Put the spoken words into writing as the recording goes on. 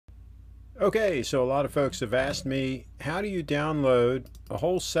Okay, so a lot of folks have asked me, how do you download a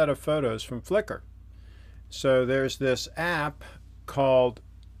whole set of photos from Flickr? So there's this app called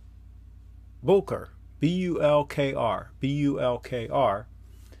Bulkr, B-U-L-K-R, B-U-L-K-R,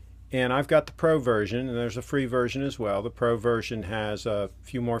 and I've got the Pro version, and there's a free version as well. The Pro version has a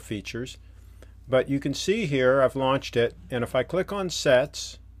few more features, but you can see here I've launched it, and if I click on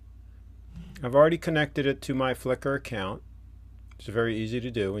Sets, I've already connected it to my Flickr account. It's very easy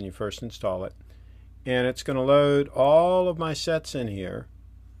to do when you first install it. And it's going to load all of my sets in here.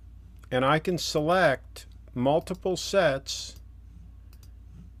 And I can select multiple sets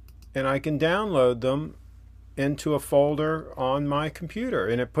and I can download them into a folder on my computer.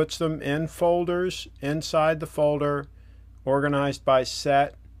 And it puts them in folders inside the folder, organized by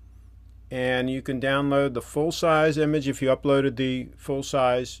set. And you can download the full-size image. If you uploaded the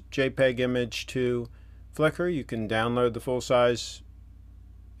full-size JPEG image to Flickr, you can download the full-size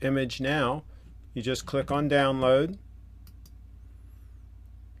image now. You just click on download,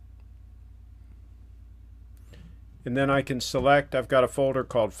 and then I can select, I've got a folder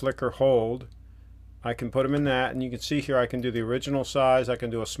called Flickr Hold. I can put them in that, and you can see here I can do the original size, I can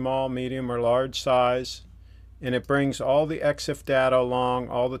do a small, medium, or large size, and it brings all the EXIF data along,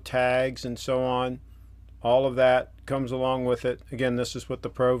 all the tags and so on. All of that comes along with it. Again, this is with the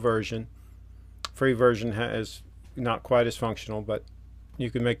Pro version. Free version is not quite as functional, but you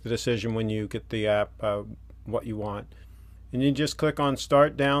can make the decision when you get the app what you want. And you just click on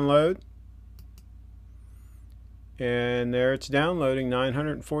Start Download, and there it's downloading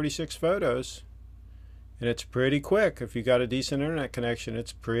 946 photos, and it's pretty quick. If you got a decent internet connection,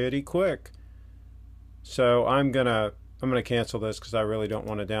 it's pretty quick. So I'm gonna cancel this because I really don't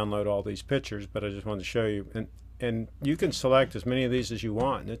want to download all these pictures, but I just wanted to show you. And you can select as many of these as you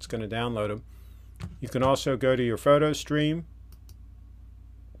want, and it's going to download them. You can also go to your photo stream.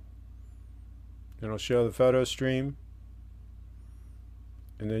 It'll show the photo stream.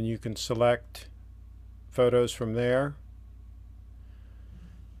 And then you can select photos from there.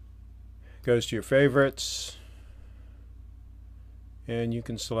 It goes to your favorites. And you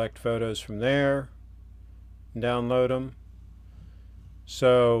can select photos from there and download them.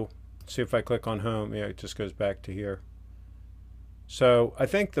 So, see if I click on home. Yeah, it just goes back to here. So I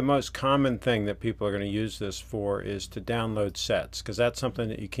think the most common thing that people are going to use this for is to download sets, because that's something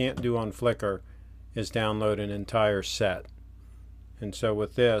that you can't do on Flickr, is download an entire set. And so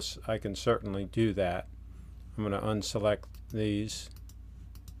with this, I can certainly do that. I'm going to unselect these.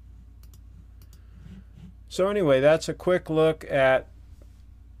 So anyway, that's a quick look at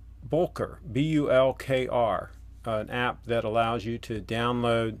Bulkr, B-U-L-K-R, an app that allows you to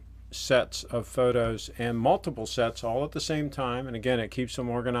download sets of photos and multiple sets all at the same time. And again, it keeps them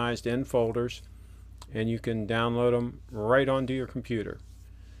organized in folders, and you can download them right onto your computer.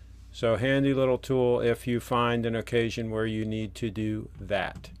 So handy little tool if you find an occasion where you need to do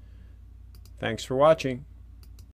that. Thanks for watching.